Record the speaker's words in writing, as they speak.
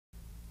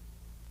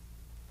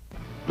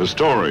The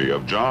story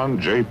of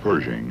John J.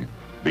 Pershing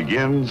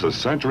begins a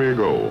century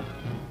ago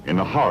in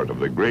the heart of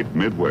the great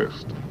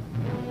Midwest.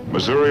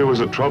 Missouri was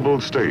a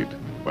troubled state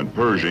when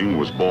Pershing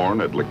was born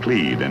at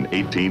Laclede in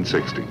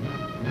 1860.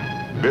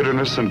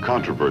 Bitterness and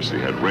controversy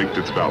had raked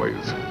its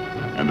valleys,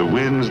 and the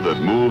winds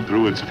that moved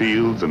through its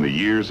fields in the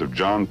years of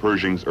John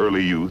Pershing's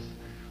early youth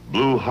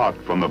blew hot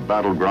from the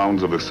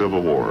battlegrounds of the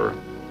Civil War.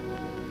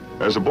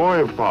 As a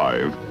boy of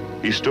 5,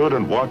 he stood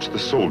and watched the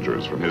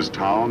soldiers from his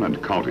town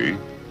and county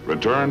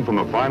return from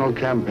the final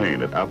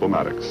campaign at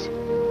Appomattox.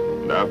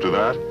 And after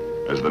that,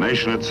 as the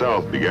nation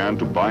itself began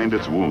to bind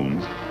its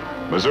wounds,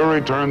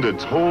 Missouri turned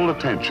its whole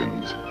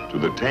attentions to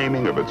the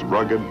taming of its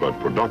rugged but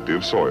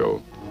productive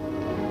soil.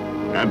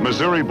 And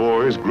Missouri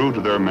boys grew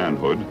to their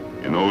manhood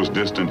in those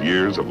distant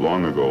years of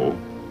long ago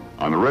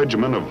on a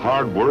regimen of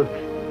hard work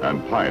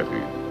and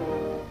piety.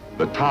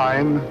 The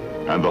time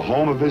and the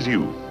home of his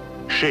youth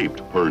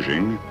shaped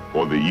Pershing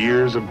for the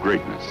years of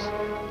greatness.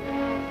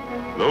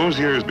 Those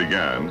years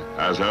began,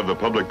 as have the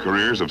public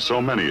careers of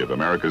so many of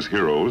America's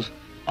heroes,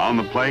 on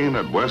the plain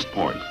at West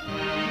Point.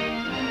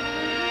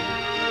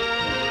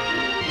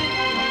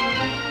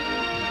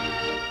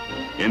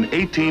 In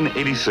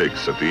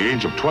 1886, at the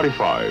age of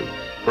 25,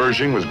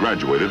 Pershing was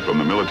graduated from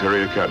the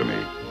military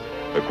academy.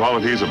 The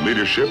qualities of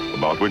leadership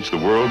about which the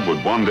world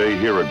would one day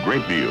hear a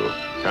great deal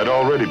had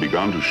already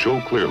begun to show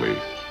clearly.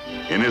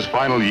 In his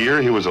final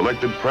year, he was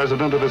elected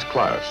president of his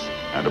class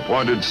and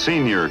appointed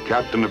senior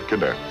captain of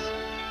cadets.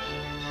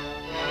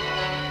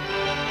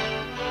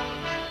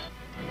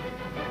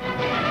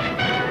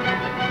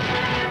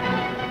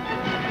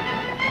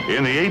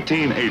 In the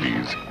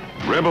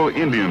 1880s, rebel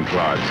Indian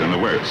tribes in the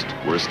West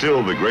were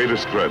still the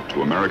greatest threat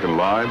to American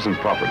lives and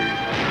property.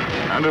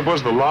 And it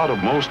was the lot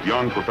of most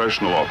young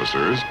professional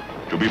officers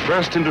to be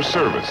pressed into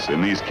service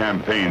in these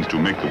campaigns to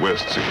make the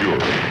West secure.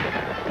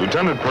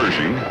 Lieutenant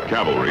Pershing,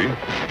 cavalry,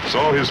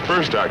 saw his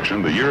first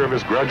action the year of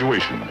his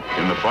graduation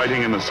in the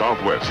fighting in the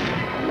Southwest,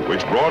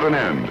 which brought an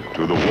end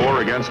to the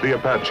war against the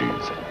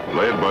Apaches,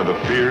 led by the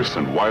fierce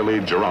and wily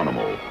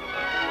Geronimo.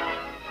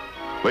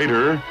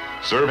 Later,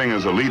 serving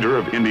as a leader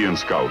of Indian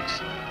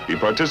Scouts, he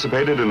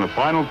participated in the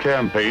final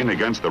campaign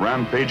against the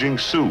rampaging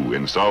Sioux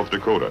in South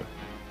Dakota.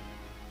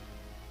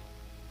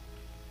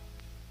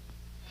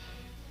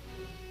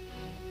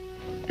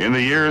 In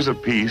the years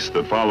of peace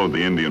that followed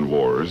the Indian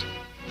Wars,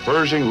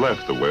 Pershing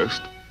left the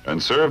West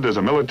and served as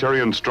a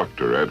military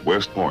instructor at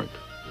West Point.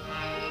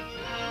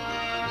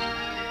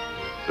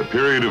 The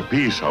period of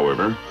peace,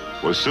 however,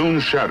 was soon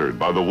shattered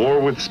by the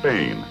war with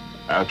Spain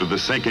after the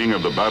sinking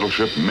of the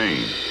battleship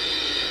Maine.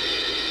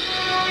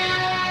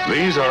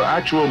 These are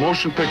actual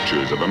motion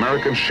pictures of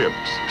American ships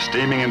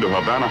steaming into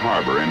Havana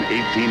Harbor in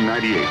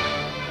 1898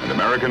 and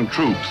American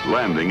troops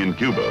landing in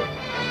Cuba.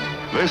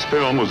 This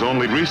film was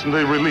only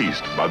recently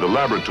released by the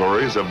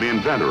laboratories of the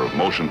inventor of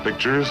motion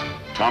pictures,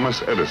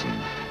 Thomas Edison.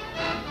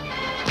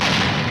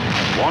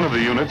 One of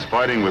the units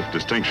fighting with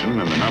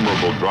distinction in the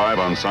memorable drive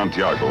on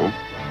Santiago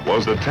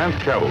was the 10th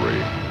Cavalry,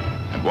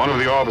 and one of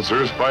the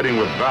officers fighting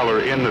with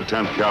valor in the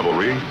 10th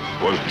Cavalry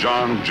was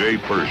John J.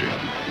 Pershing.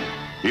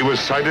 He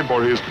was cited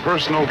for his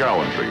personal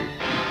gallantry,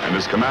 and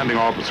his commanding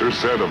officer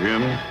said of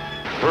him,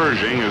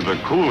 "Pershing is the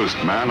coolest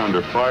man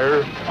under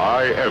fire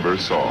I ever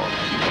saw."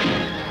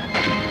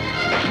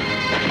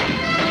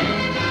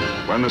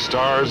 When the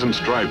stars and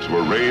stripes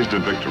were raised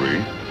in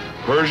victory,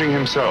 Pershing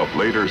himself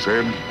later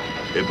said,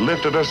 "It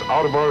lifted us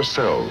out of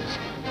ourselves.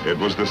 It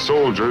was the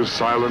soldiers'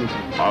 silent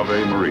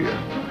Ave Maria."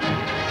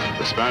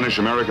 The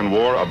Spanish-American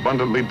War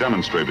abundantly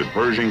demonstrated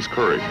Pershing's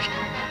courage,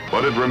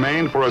 but it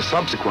remained for a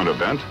subsequent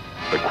event,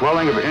 the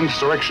quelling of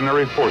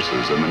insurrectionary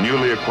forces in the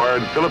newly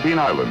acquired Philippine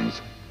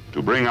Islands,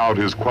 to bring out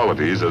his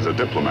qualities as a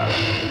diplomat.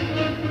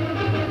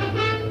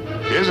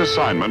 His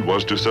assignment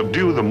was to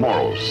subdue the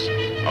Moros,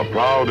 a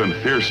proud and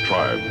fierce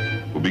tribe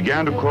who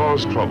began to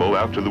cause trouble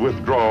after the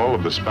withdrawal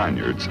of the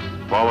Spaniards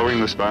following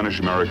the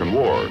Spanish-American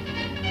War.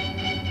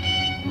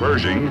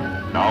 Pershing,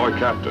 now a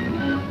captain,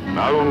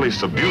 not only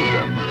subdued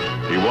them,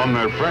 he won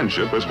their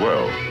friendship as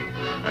well,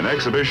 an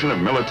exhibition of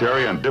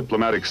military and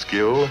diplomatic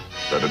skill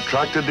that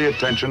attracted the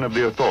attention of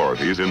the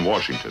authorities in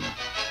Washington.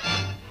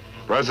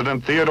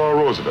 President Theodore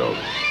Roosevelt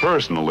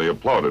personally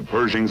applauded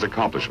Pershing's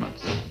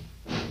accomplishments.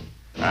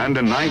 And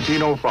in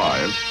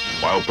 1905,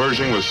 while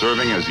Pershing was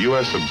serving as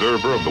U.S.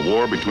 observer of the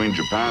war between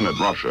Japan and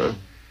Russia,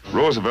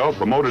 Roosevelt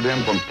promoted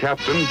him from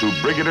captain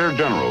to brigadier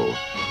general,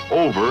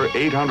 over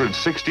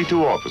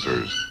 862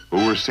 officers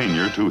who were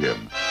senior to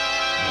him.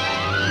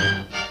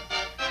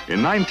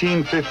 In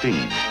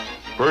 1915,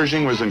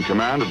 Pershing was in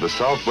command of the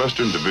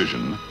Southwestern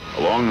Division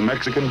along the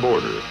Mexican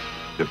border,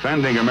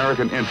 defending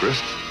American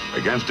interests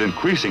against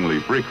increasingly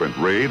frequent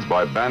raids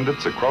by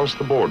bandits across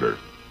the border.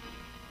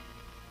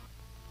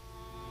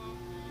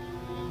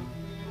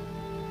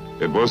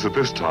 It was at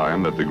this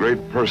time that the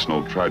great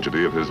personal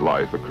tragedy of his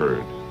life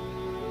occurred.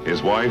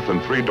 His wife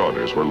and 3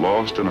 daughters were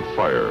lost in a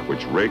fire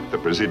which raked the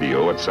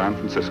Presidio at San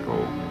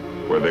Francisco,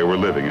 where they were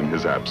living in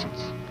his absence.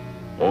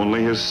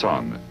 Only his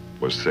son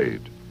was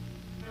saved.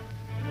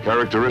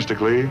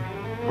 Characteristically,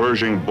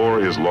 Pershing bore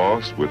his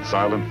loss with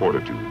silent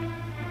fortitude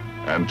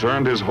and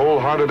turned his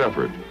wholehearted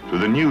effort to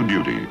the new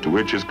duty to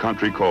which his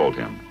country called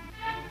him.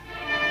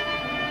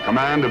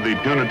 Command of the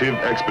punitive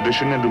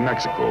expedition into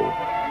Mexico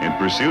in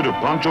pursuit of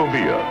Pancho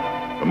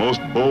Villa, the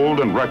most bold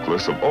and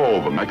reckless of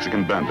all the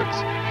Mexican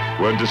bandits,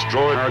 who had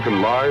destroyed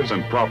American lives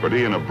and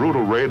property in a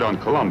brutal raid on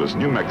Columbus,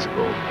 New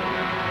Mexico.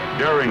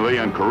 Daringly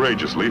and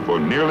courageously for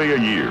nearly a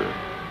year,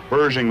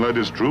 Pershing led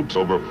his troops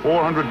over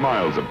 400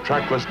 miles of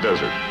trackless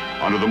desert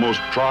under the most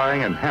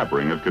trying and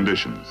hampering of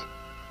conditions.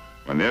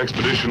 When the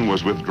expedition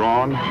was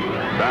withdrawn,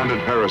 bandit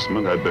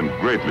harassment had been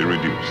greatly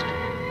reduced.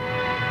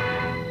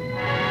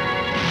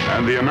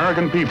 And the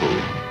American people,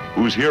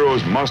 whose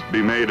heroes must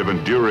be made of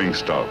enduring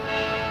stuff,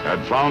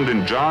 had found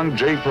in John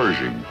J.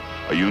 Pershing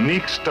a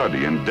unique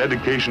study in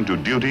dedication to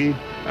duty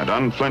and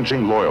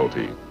unflinching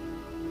loyalty.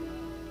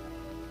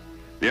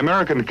 The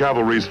American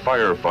cavalry's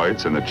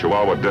firefights in the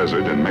Chihuahua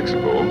Desert in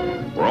Mexico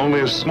were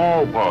only a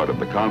small part of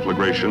the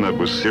conflagration that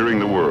was searing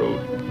the world.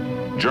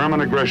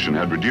 German aggression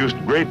had reduced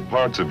great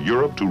parts of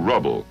Europe to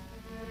rubble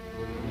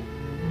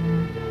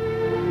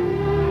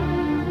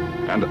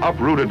and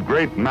uprooted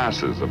great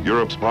masses of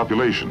Europe's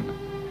population.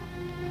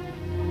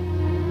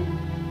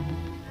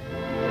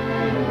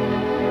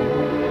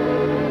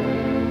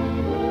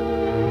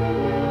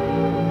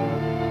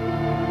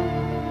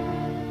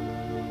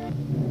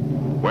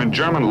 When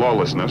German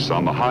lawlessness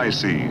on the high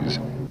seas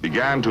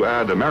began to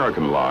add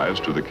American lives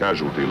to the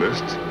casualty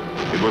lists,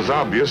 it was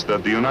obvious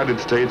that the United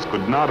States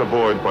could not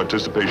avoid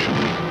participation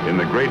in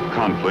the great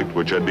conflict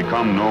which had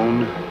become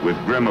known with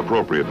grim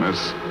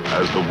appropriateness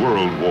as the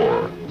World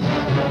War.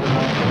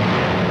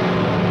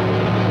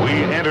 We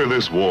enter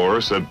this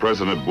war, said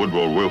President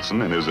Woodrow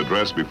Wilson in his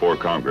address before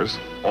Congress,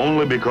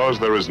 only because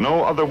there is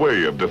no other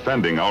way of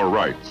defending our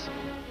rights.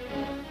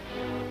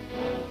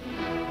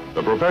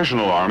 The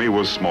professional army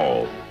was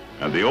small,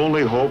 and the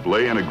only hope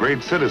lay in a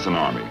great citizen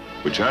army,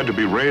 which had to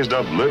be raised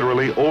up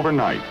literally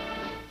overnight.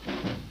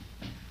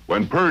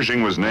 When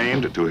Pershing was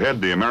named to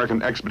head the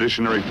American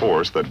expeditionary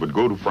force that would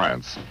go to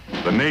France,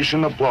 the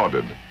nation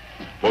applauded.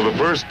 For the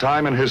first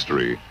time in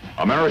history,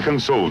 American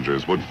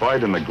soldiers would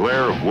fight in the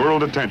glare of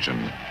world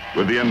attention,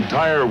 with the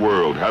entire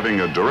world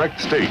having a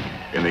direct stake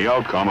in the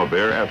outcome of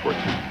their effort.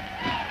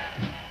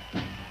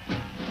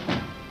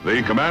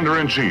 The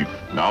commander-in-chief,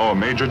 now a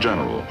major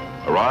general,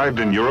 arrived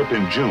in Europe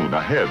in June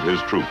ahead of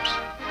his troops.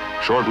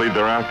 Shortly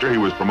thereafter, he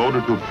was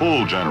promoted to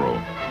full general,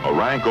 a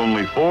rank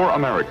only 4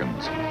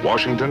 Americans,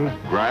 Washington,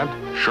 Grant,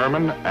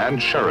 Sherman,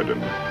 and Sheridan,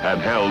 had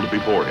held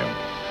before him.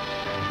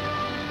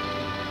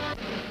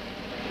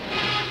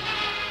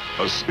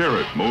 A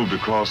spirit moved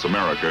across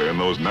America in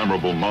those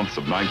memorable months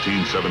of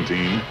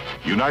 1917,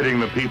 uniting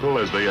the people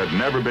as they had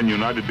never been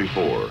united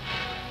before,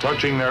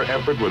 touching their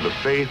effort with a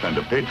faith and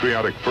a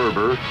patriotic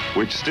fervor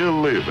which still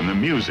live in the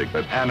music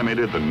that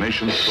animated the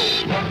nation's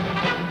soul.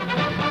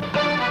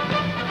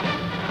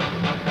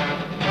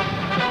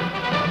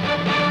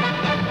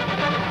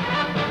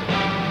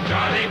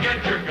 Johnny,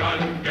 get your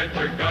gun, get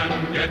your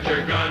gun, get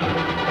your gun.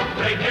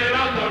 Take it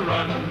on the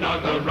run,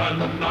 on the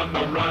run, on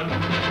the run.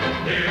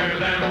 Hear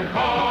them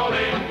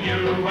calling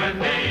you and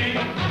me,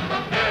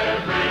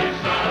 every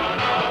son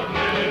of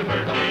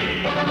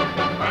liberty.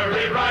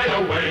 Hurry right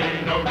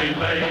away, no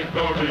delay,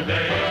 go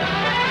today.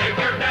 Make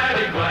your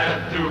daddy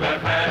glad to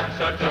have had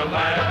such a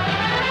lad.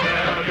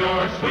 Tell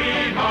your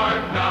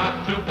sweetheart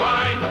not to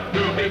whine,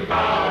 to be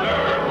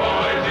powder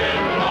boys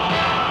in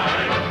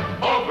line.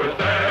 Over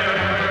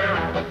there,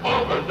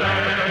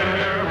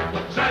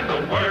 send the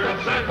word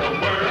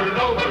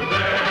over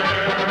there,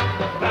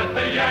 that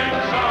the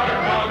Yanks are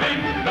coming,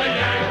 the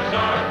Yanks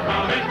are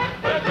coming,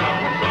 the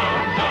drums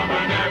are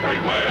drumming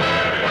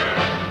everywhere.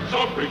 So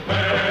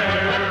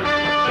prepare,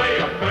 say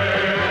a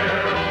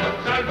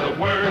prayer, send the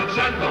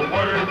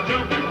word to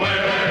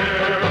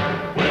beware.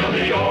 We'll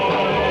be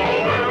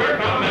over, we're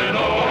coming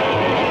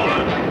over,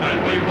 and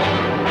we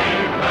won't be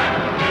back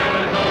till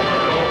it's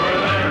over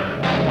there.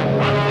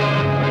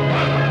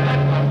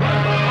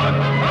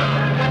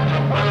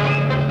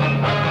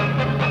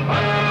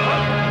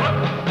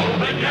 Oh,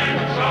 the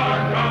Yanks are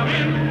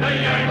coming, the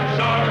Yanks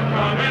are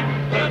coming,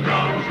 the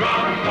drums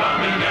are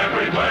drumming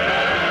everywhere.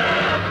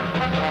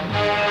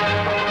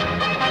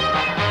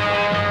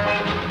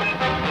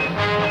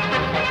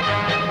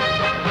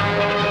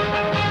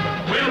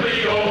 We'll be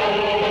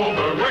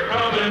over, we're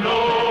coming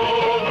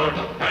over,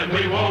 and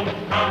we won't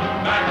come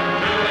back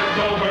till it's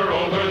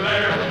over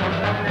there.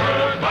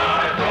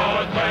 Goodbye,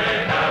 Broadway,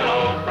 hello,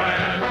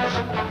 France,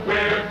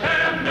 we're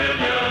 10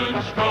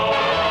 million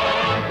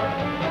strong.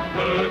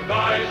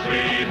 Goodbye,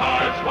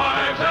 sweethearts,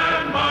 wives,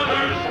 and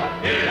mothers,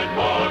 it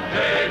won't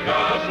take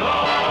us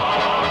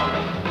long.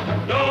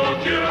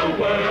 Don't you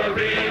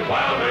worry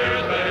while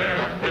we're there,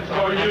 it's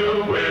for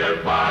you we're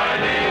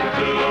fighting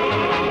too.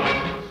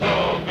 So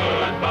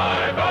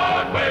goodbye,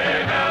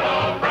 Broadway, hello,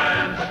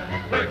 France,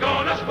 we're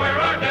gonna square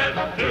our debt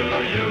to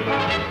you.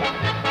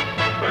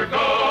 We're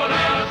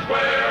gonna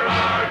square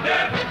our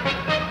debt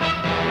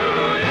to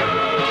you.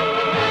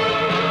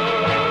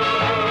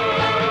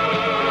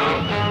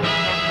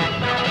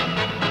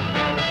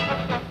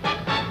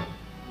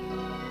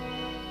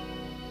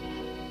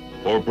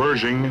 For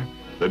Pershing,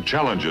 the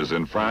challenges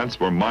in France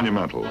were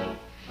monumental.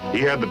 He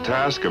had the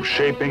task of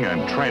shaping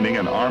and training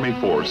an army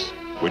force,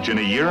 which in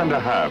a year and a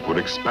half would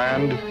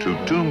expand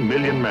to 2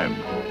 million men.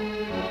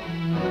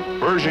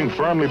 Pershing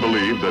firmly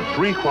believed that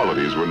 3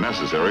 qualities were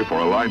necessary for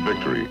Allied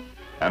victory: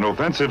 an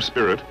offensive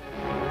spirit,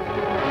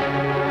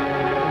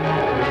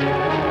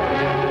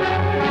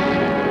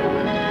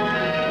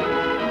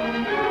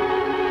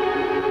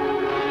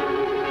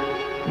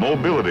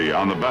 mobility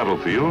on the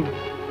battlefield,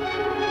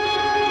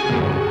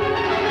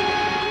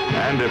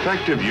 and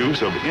effective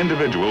use of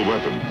individual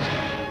weapons.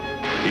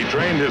 He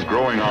trained his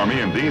growing army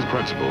in these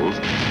principles,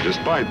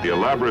 despite the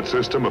elaborate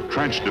system of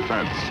trench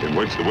defense in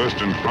which the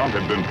Western Front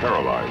had been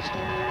paralyzed.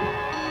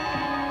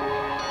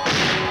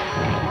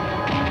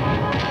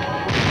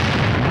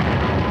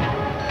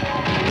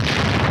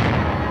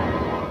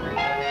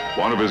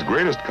 One of his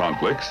greatest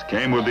conflicts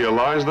came with the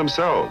Allies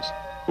themselves,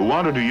 who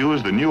wanted to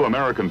use the new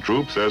American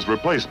troops as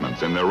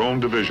replacements in their own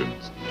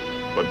divisions.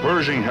 But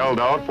Pershing held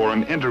out for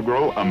an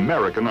integral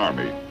American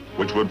army,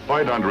 which would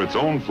fight under its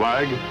own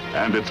flag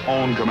and its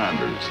own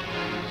commanders.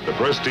 The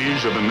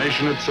prestige of the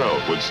nation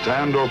itself would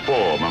stand or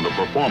fall on the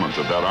performance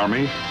of that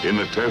army in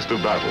the test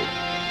of battle.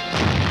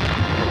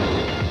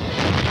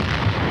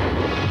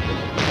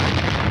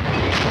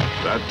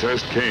 That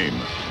test came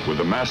with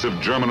the massive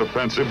German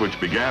offensive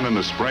which began in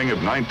the spring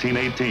of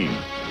 1918.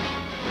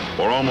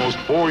 For almost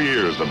 4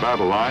 years, the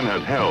battle line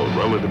had held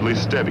relatively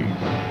steady.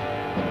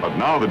 But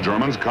now the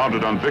Germans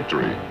counted on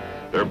victory.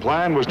 Their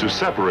plan was to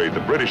separate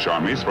the British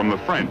armies from the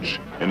French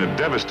in a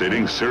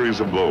devastating series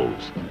of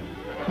blows.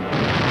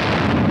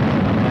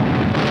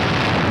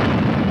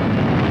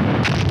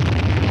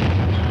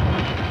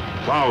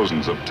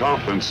 Thousands of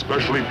tough and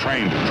specially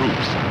trained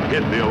troops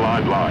hit the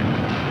Allied line,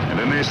 and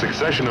in a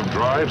succession of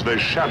drives, they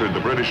shattered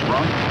the British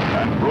front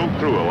and broke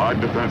through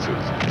Allied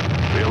defenses.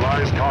 The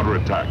Allies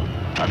counterattacked,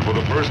 and for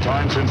the first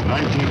time since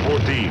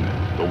 1914,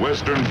 the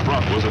Western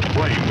Front was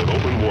aflame with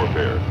open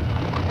warfare.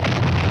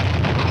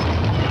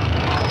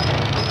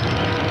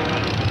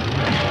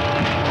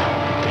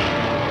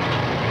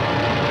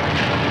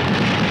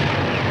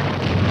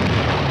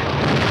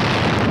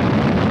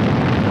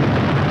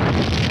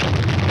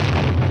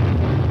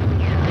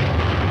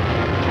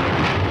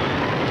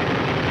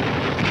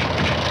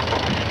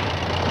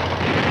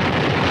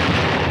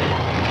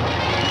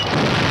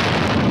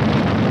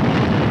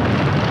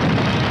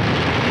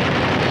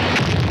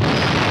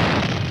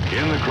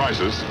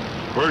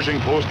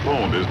 Pershing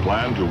postponed his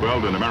plan to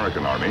weld an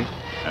American army,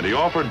 and he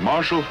offered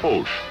Marshal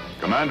Foch,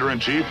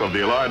 Commander-in-Chief of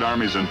the Allied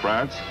armies in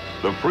France,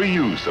 the free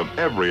use of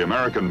every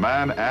American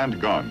man and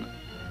gun.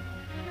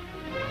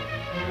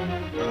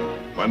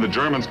 When the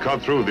Germans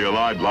cut through the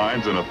Allied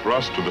lines in a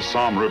thrust to the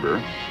Somme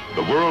River,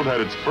 the world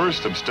had its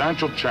first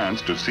substantial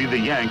chance to see the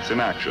Yanks in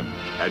action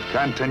at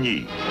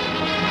Cantigny.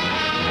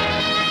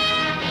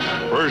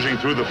 Pershing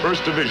threw the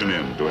 1st Division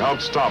in to help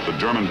stop the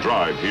German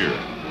drive here.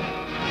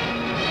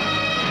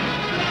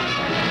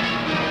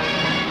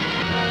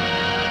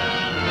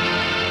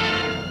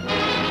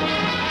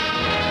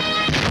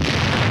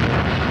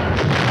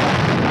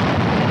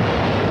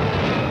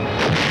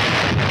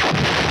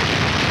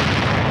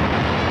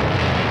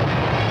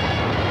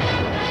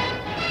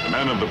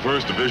 Of the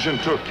 1st Division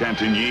took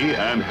Cantigny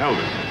and held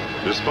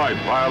it, despite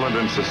violent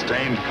and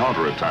sustained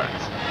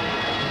counterattacks.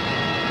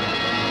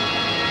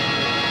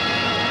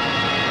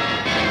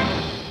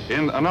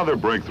 In another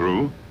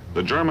breakthrough,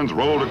 the Germans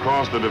rolled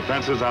across the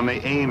defenses on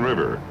the Aisne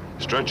River,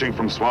 stretching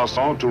from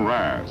Soissons to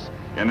Reims,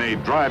 in a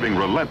driving,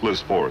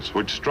 relentless force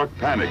which struck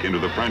panic into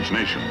the French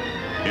nation.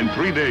 In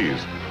 3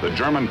 days, the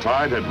German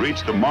tide had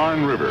reached the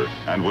Marne River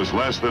and was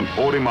less than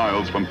 40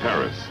 miles from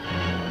Paris.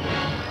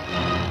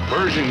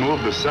 Pershing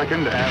moved the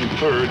 2nd and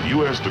 3rd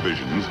U.S.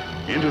 divisions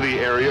into the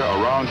area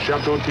around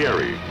Chateau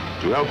Thierry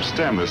to help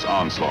stem this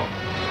onslaught.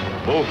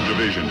 Both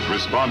divisions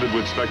responded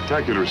with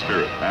spectacular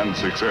spirit and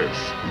success.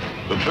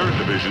 The 3rd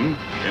Division,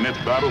 in its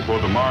battle for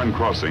the Marne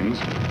crossings,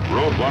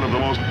 wrote one of the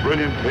most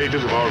brilliant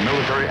pages of our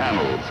military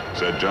annals,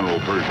 said General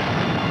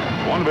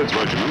Pershing. One of its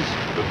regiments,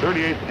 the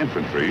 38th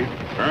Infantry,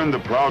 earned the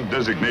proud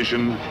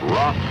designation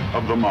Rock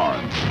of the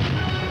Marne.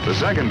 The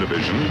 2nd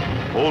Division,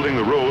 holding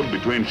the road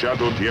between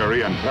Chateau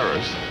Thierry and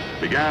Paris,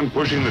 began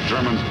pushing the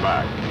Germans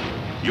back.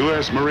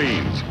 U.S.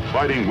 Marines,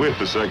 fighting with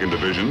the 2nd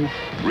Division,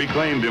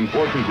 reclaimed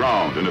important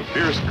ground in a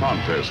fierce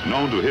contest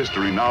known to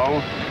history now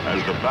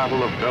as the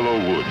Battle of Belleau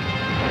Wood.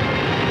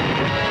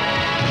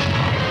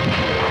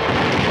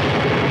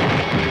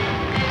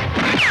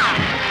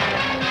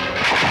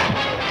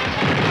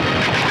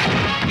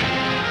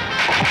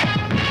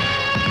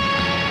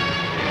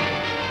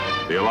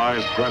 The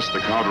Allies pressed the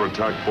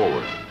counterattack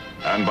forward,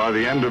 and by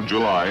the end of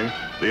July,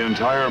 the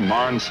entire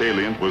Marne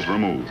salient was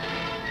removed.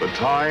 The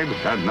tide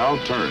had now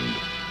turned.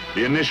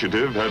 The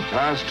initiative had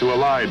passed to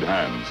Allied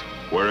hands,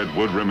 where it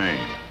would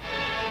remain.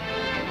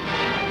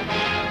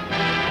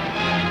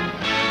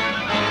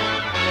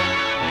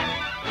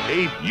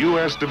 Eight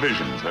U.S.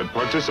 divisions had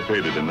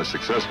participated in the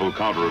successful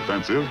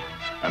counteroffensive,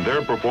 and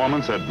their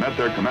performance had met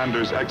their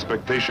commanders'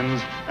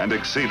 expectations and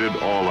exceeded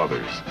all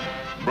others.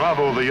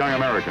 Bravo, the young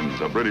Americans,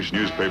 a British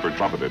newspaper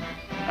trumpeted,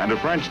 and a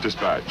French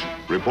dispatch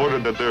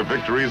reported that their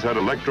victories had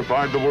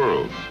electrified the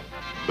world.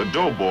 The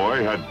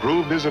doughboy had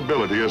proved his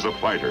ability as a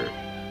fighter,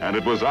 and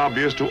it was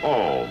obvious to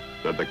all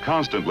that the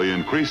constantly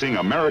increasing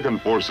American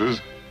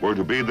forces were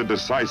to be the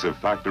decisive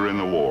factor in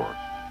the war.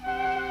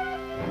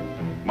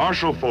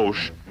 Marshal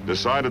Foch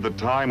decided the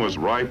time was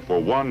ripe for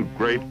one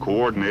great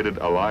coordinated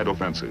Allied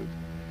offensive.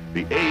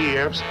 The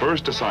AEF's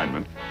first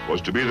assignment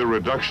was to be the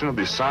reduction of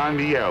the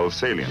Saint-Mihiel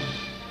salient,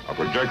 a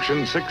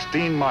projection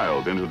 16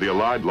 miles into the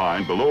Allied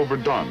line below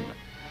Verdun,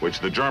 which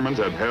the Germans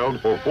had held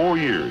for 4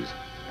 years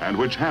and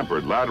which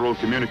hampered lateral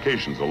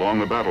communications along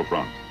the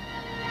battlefront.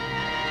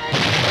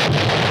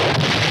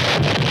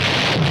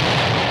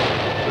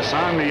 The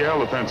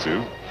Saint-Mihiel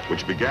offensive,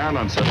 which began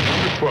on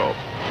September 12th,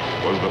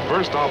 was the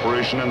first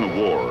operation in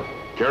the war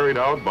carried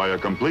out by a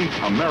complete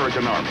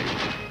American army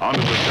under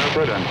the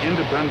separate and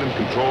independent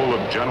control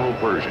of General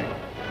Pershing.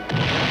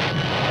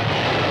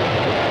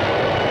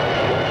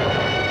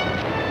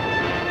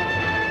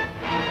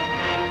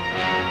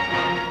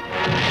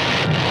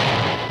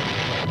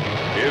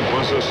 It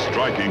was a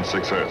striking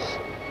success.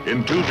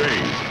 In 2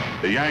 days,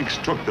 the Yanks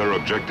took their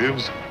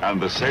objectives and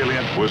the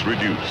salient was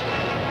reduced.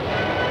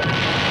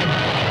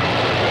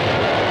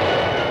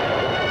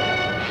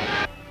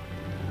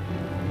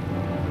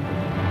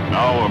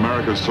 Now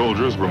America's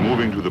soldiers were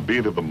moving to the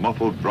beat of the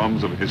muffled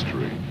drums of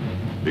history.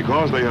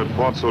 Because they had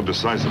fought so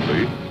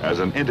decisively as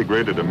an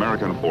integrated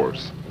American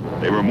force,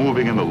 they were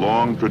moving in the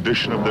long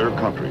tradition of their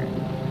country,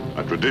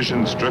 a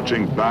tradition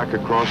stretching back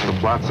across the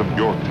flats of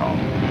Yorktown,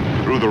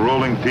 through the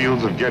rolling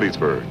fields of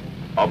Gettysburg,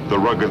 up the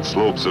rugged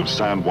slopes of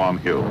San Juan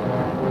Hill.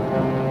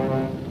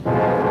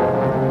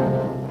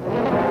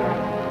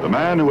 The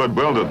man who had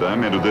welded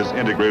them into this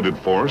integrated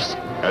force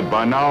had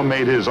by now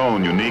made his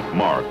own unique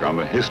mark on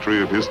the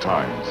history of his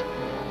times.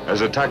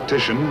 As a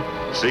tactician,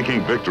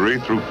 seeking victory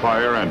through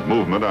fire and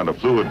movement on a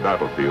fluid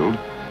battlefield,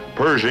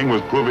 Pershing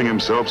was proving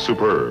himself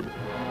superb.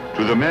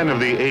 To the men of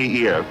the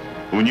AEF,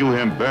 who knew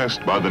him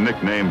best by the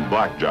nickname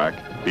Blackjack,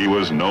 he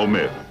was no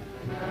myth.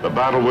 The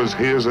battle was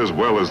his as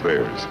well as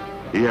theirs.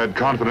 He had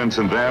confidence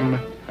in them,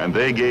 and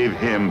they gave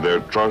him their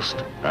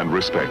trust and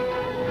respect.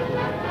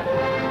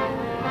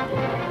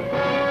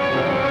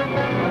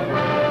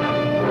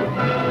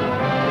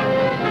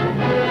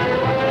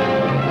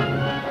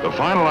 The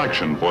final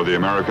action for the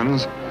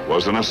Americans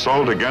was an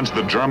assault against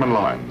the German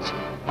lines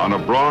on a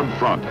broad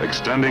front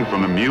extending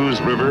from the Meuse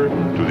River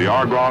to the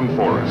Argonne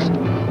Forest.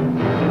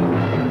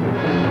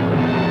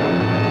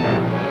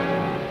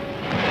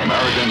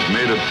 Americans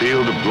made a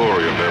field of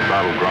glory of their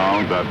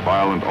battleground that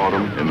violent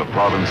autumn in the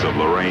province of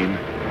Lorraine,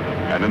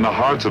 and in the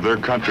hearts of their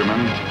countrymen,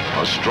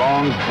 a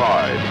strong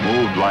pride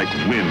moved like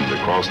wind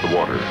across the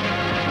water.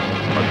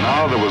 But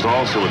now there was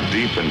also a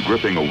deep and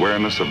gripping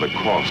awareness of the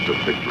cost of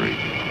victory.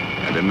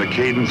 And in the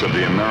cadence of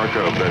the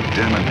America of that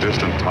dim and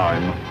distant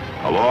time,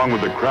 along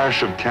with the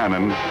crash of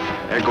cannon,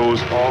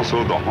 echoes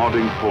also the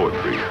haunting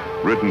poetry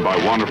written by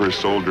one of her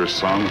soldier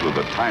sons with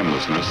a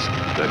timelessness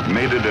that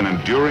made it an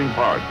enduring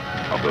part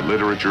of the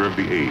literature of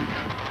the age.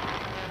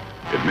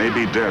 It may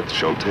be death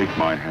shall take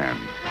my hand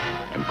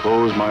and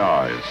close my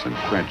eyes and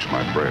quench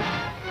my breath.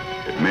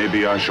 It may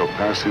be I shall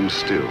pass him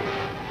still.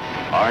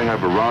 I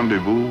have a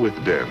rendezvous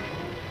with death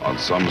on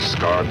some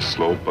scarred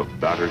slope of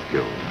battered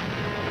hill.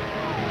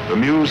 The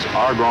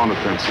Meuse-Argonne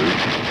offensive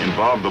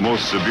involved the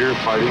most severe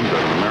fighting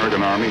that an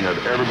American army had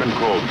ever been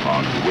called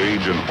upon to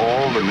wage in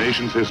all the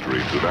nation's history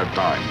to that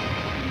time.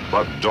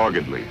 But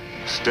doggedly,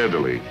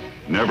 steadily,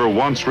 never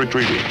once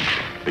retreating,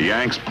 the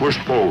Yanks pushed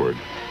forward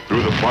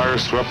through the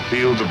fire-swept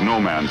fields of no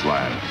man's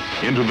land,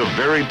 into the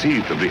very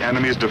teeth of the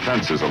enemy's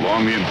defenses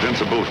along the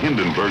invincible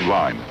Hindenburg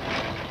Line.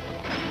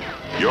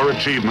 Your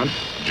achievement,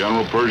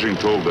 General Pershing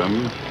told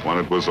them when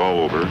it was all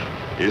over,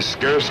 is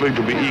scarcely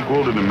to be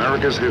equaled in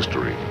America's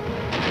history.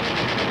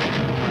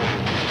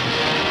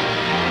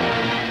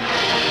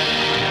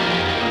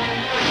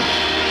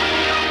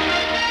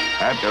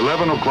 At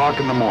 11 o'clock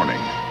in the morning,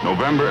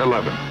 November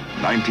 11,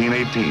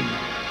 1918,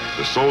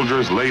 the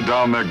soldiers laid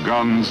down their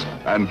guns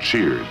and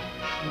cheered.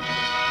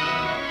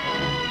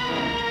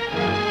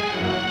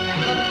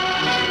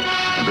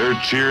 And their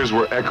cheers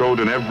were echoed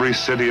in every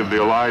city of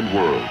the Allied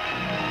world.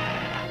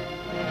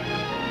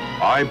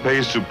 I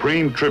pay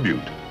supreme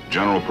tribute,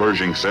 General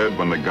Pershing said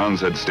when the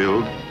guns had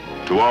stilled,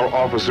 to our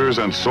officers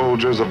and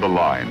soldiers of the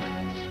line.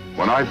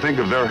 When I think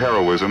of their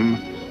heroism,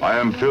 I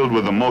am filled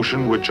with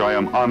emotion which I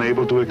am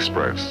unable to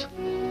express.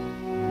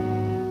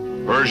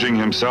 Pershing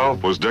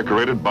himself was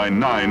decorated by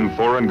 9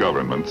 foreign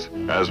governments,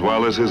 as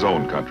well as his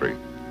own country.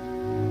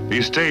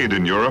 He stayed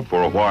in Europe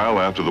for a while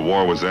after the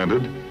war was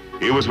ended.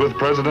 He was with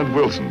President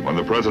Wilson when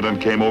the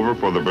president came over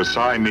for the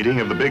Versailles meeting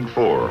of the Big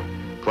Four,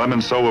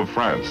 Clemenceau of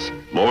France,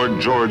 Lord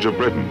George of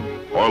Britain,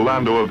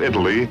 Orlando of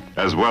Italy,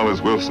 as well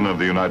as Wilson of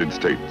the United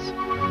States.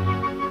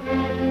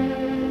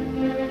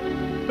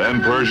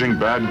 Then Pershing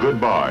bade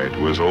goodbye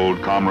to his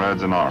old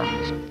comrades in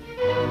arms.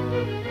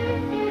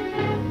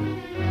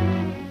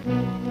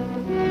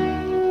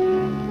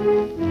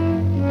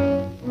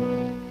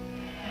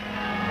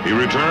 he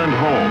returned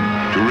home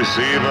to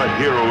receive a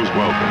hero's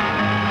welcome.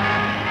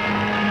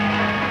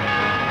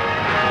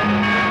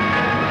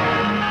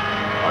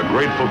 A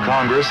grateful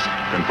Congress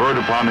conferred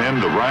upon him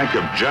the rank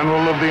of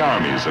General of the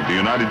Armies of the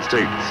United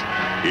States.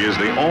 He is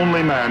the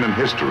only man in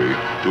history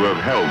to have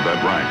held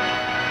that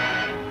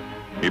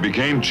rank. He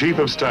became Chief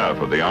of Staff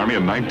of the Army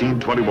in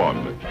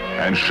 1921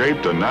 and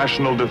shaped a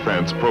national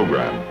defense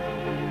program.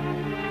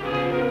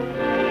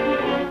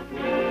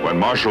 When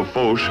Marshal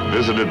Foch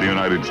visited the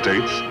United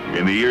States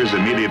in the years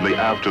immediately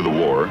after the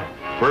war,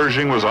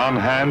 Pershing was on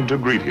hand to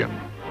greet him.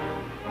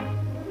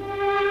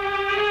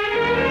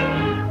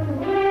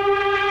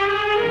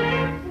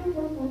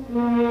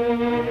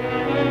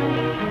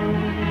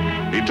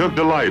 He took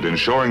delight in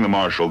showing the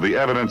Marshal the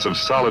evidence of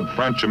solid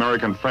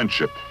French-American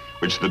friendship,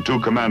 which the two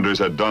commanders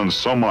had done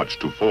so much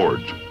to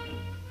forge.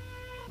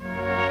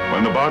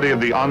 When the body of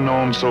the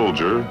unknown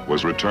soldier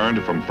was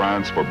returned from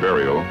France for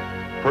burial,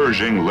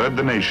 Pershing led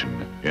the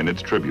nation in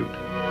its tribute.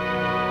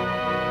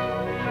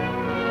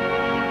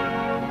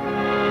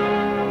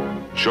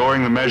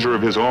 Showing the measure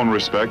of his own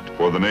respect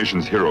for the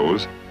nation's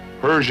heroes,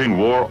 Pershing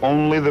wore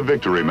only the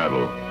Victory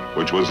Medal,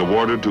 which was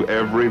awarded to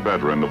every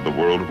veteran of the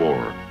World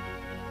War.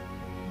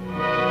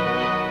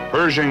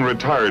 Pershing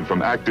retired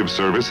from active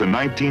service in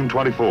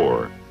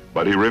 1924,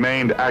 but he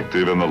remained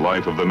active in the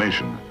life of the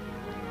nation.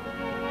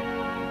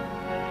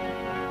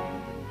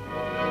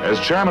 As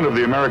chairman of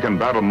the American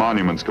Battle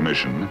Monuments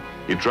Commission,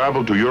 he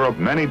traveled to Europe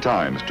many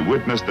times to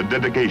witness the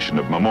dedication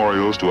of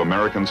memorials to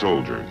American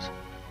soldiers.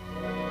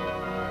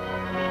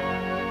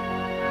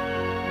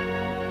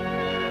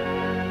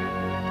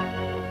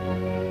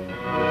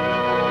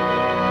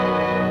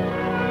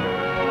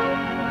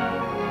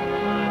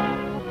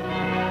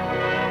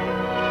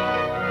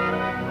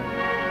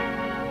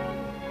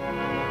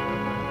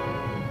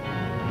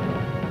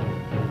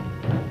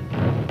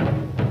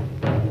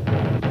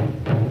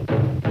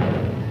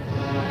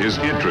 His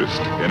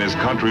interest in his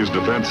country's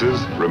defenses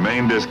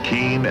remained as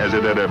keen as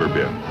it had ever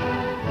been.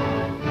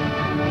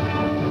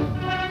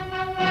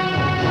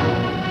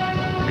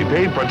 He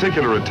paid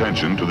particular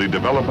attention to the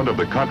development of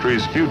the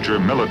country's future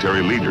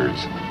military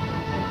leaders.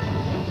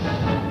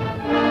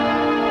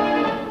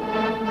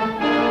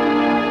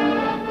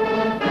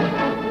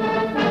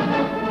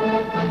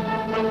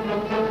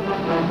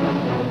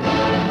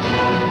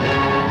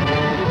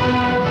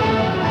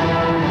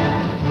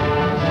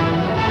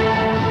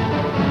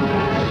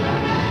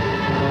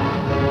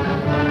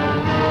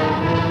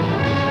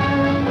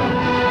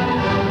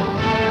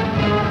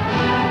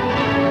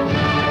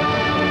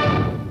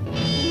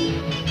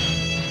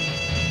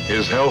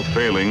 His health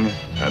failing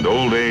and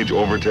old age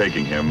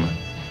overtaking him,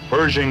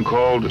 Pershing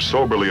called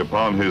soberly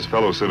upon his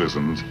fellow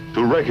citizens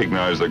to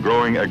recognize the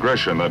growing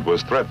aggression that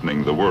was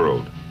threatening the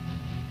world.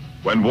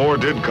 When war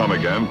did come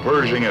again,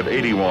 Pershing at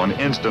 81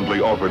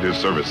 instantly offered his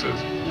services.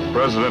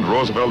 President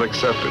Roosevelt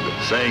accepted,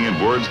 saying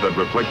in words that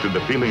reflected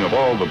the feeling of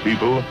all the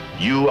people,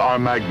 "You are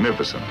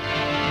magnificent."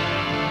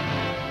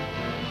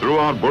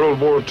 Throughout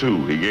World War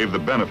II, he gave the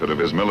benefit of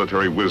his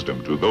military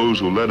wisdom to those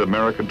who led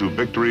America to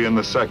victory in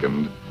the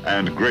Second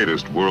and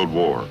greatest World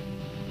War.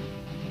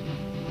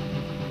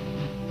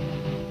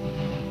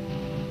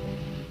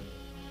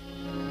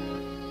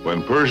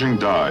 When Pershing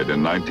died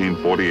in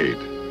 1948,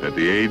 at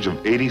the age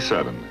of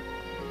 87,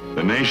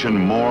 the nation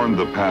mourned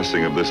the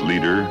passing of this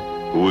leader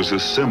who was a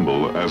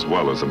symbol as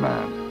well as a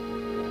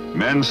man.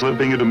 Men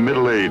slipping into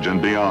middle age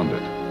and beyond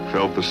it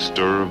felt the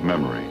stir of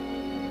memory.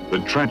 The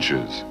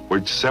trenches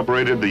which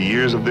separated the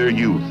years of their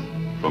youth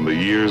from the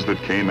years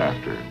that came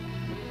after.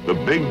 The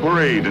big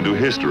parade into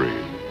history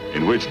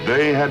in which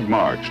they had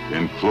marched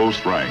in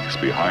close ranks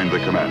behind the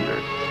commander.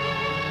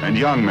 And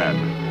young men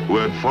who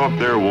had fought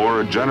their war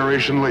a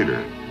generation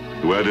later,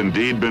 who had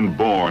indeed been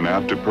born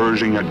after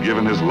Pershing had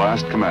given his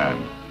last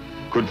command,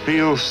 could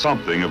feel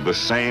something of the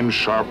same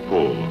sharp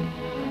pull.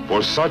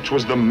 For such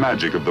was the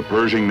magic of the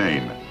Pershing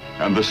name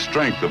and the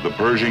strength of the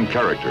Pershing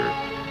character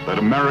that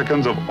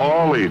Americans of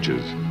all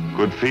ages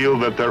could feel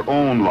that their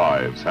own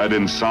lives had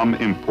in some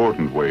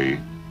important way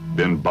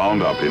been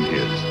bound up in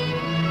his.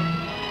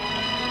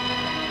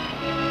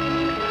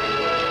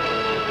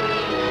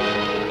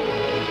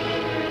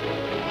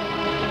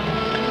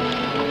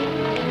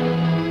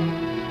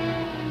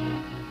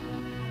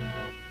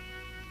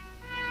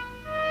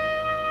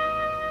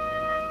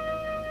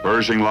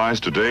 Pershing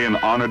lies today in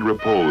honored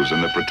repose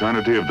in the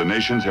fraternity of the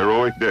nation's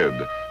heroic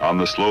dead on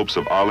the slopes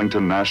of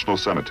Arlington National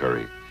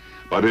Cemetery.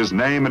 But his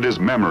name and his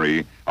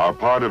memory are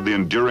part of the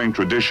enduring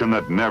tradition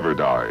that never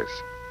dies.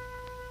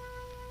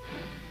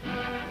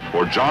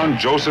 For John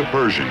Joseph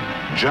Pershing,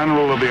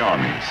 General of the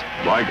Armies,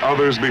 like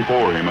others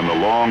before him in the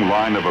long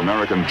line of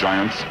American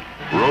giants,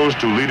 rose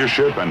to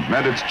leadership and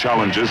met its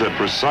challenges at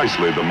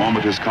precisely the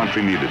moment his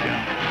country needed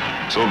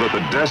him, so that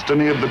the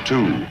destiny of the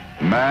two,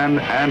 man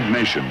and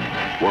nation,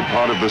 were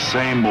part of the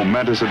same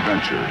momentous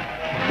adventure.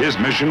 His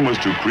mission was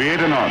to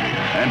create an army,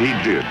 and he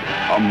did,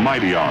 a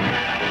mighty army,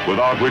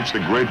 without which the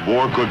Great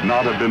War could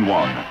not have been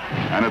won,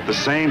 and at the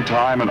same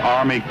time an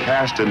army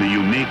cast in the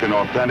unique and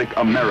authentic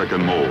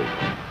American mold.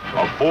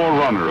 a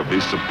forerunner of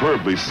the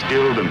superbly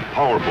skilled and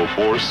powerful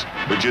force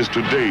which is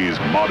today's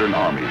modern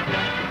army.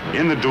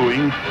 In the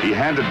doing, he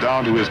handed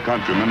down to his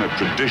countrymen a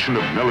tradition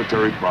of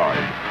military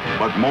pride.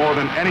 But more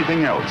than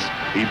anything else,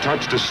 he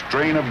touched a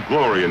strain of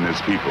glory in his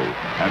people,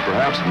 and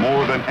perhaps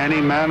more than any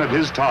man of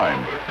his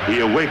time, he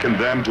awakened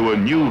them to a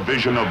new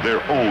vision of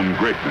their own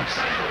greatness.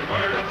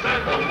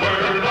 Said the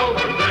word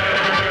over there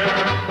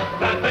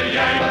that the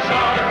Yanks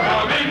are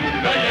coming,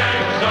 the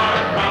Yanks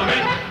are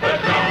coming, the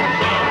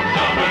drums are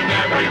coming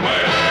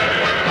everywhere.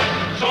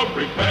 So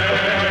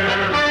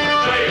prepare,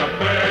 say a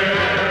prayer,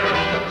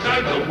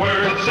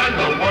 send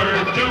the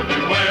word to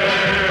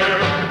beware.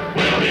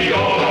 We'll be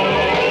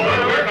over,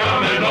 we're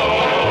coming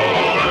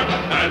over,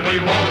 and we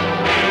won't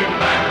be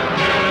back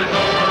till it's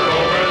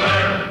over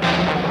there.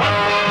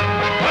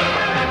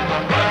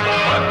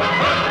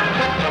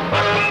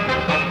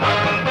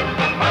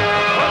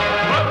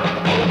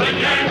 Oh, the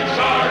Yanks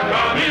are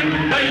coming,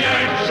 the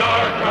Yanks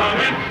are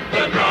coming,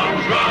 the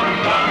drums are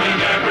coming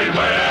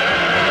everywhere.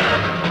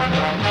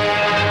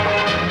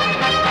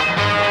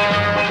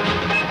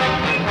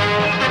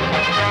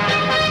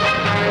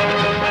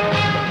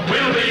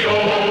 We'll be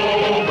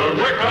over,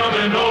 we're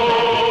coming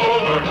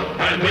over,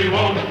 and we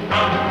won't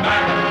come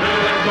back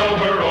till it's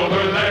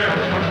over there.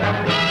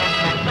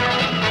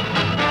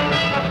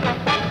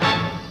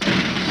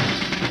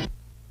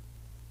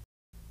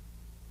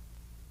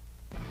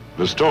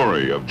 The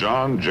story of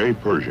John J.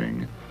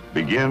 Pershing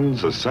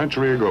begins a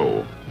century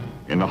ago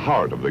in the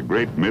heart of the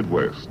great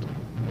Midwest.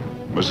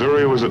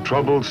 Missouri was a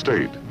troubled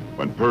state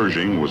when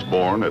Pershing was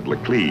born at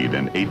Laclede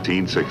in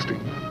 1860.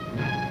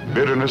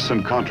 Bitterness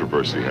and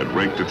controversy had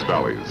raked its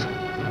valleys,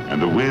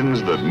 and the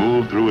winds that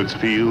moved through its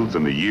fields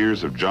in the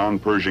years of John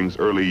Pershing's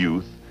early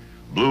youth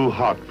blew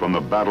hot from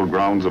the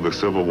battlegrounds of the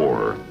Civil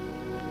War.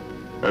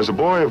 As a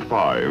boy of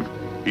 5,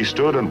 he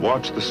stood and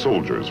watched the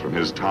soldiers from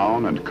his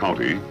town and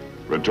county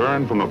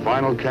return from the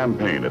final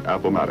campaign at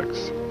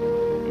Appomattox.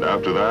 And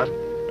after that,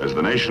 as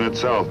the nation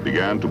itself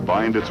began to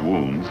bind its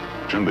wounds,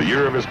 in the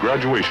year of his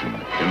graduation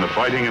in the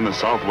fighting in the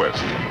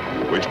Southwest,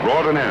 which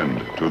brought an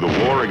end to the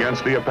war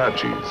against the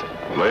Apaches,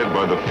 led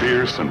by the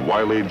fierce and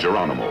wily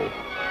Geronimo.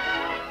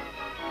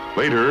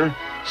 Later,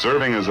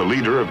 serving as a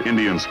leader of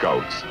Indian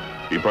Scouts,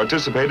 he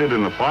participated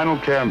in the final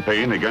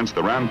campaign against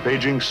the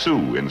rampaging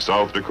Sioux in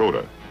South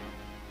Dakota.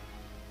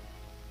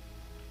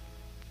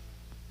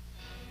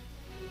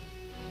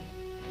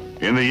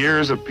 In the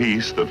years of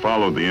peace that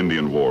followed the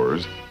Indian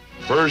Wars,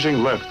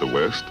 Pershing left the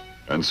West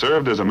and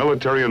served as a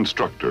military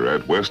instructor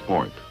at West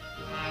Point.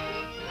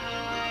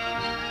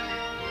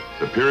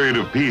 The period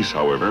of peace,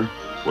 however,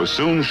 was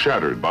soon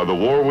shattered by the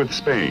war with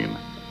Spain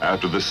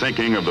after the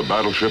sinking of the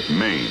battleship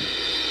Maine.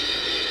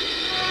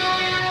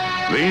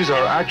 These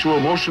are actual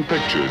motion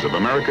pictures of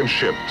American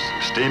ships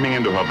steaming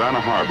into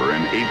Havana Harbor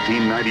in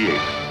 1898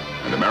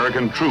 and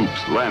American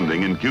troops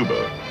landing in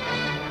Cuba.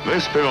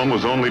 This film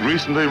was only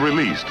recently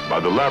released by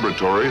the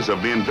laboratories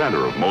of the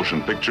inventor of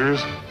motion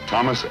pictures,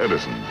 Thomas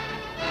Edison.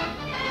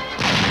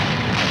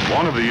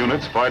 One of the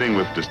units fighting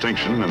with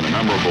distinction in the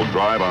memorable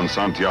drive on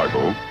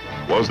Santiago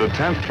was the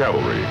 10th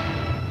Cavalry,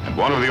 and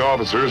one of the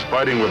officers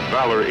fighting with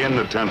valor in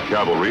the 10th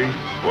Cavalry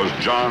was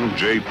John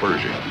J.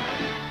 Pershing.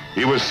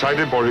 He was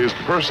cited for his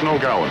personal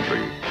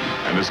gallantry,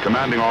 and his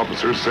commanding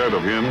officer said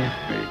of him,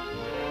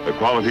 the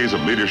qualities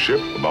of leadership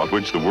about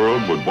which the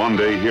world would one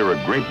day hear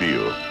a great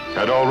deal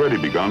had already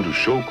begun to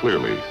show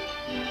clearly.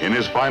 In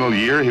his final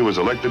year, he was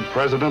elected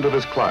president of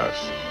his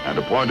class and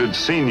appointed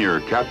senior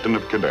captain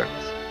of cadets.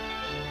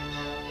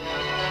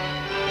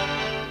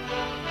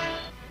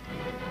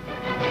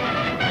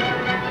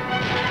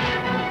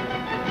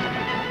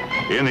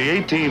 In the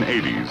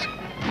 1880s,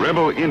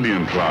 rebel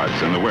Indian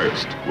tribes in the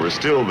West were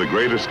still the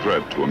greatest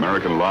threat to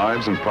American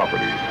lives and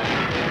property,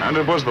 and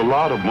it was the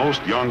lot of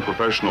most young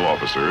professional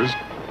officers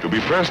to be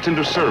pressed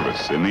into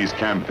service in these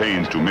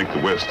campaigns to make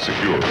the West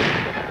secure.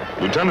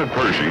 Lieutenant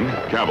Pershing,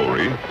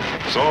 cavalry,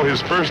 saw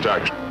his first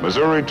action.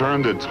 Missouri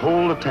turned its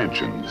whole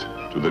attentions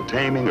to the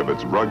taming of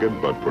its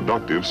rugged but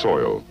productive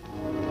soil.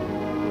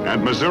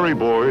 And Missouri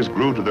boys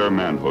grew to their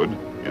manhood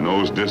in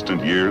those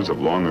distant years of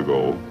long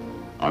ago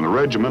on a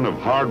regimen of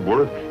hard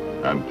work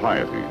and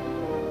piety.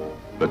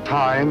 The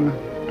time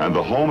and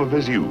the home of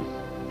his youth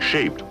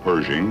shaped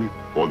Pershing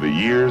for the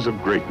years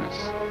of greatness.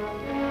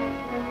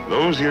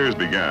 Those years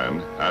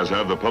began, as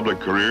have the public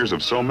careers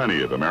of so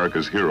many of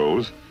America's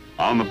heroes,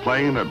 on the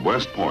plain at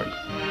West Point.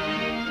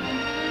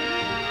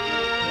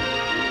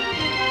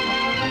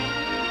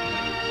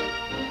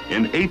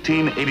 In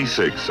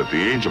 1886, at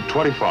the age of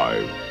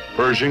 25,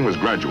 Pershing was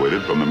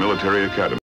graduated from the military academy.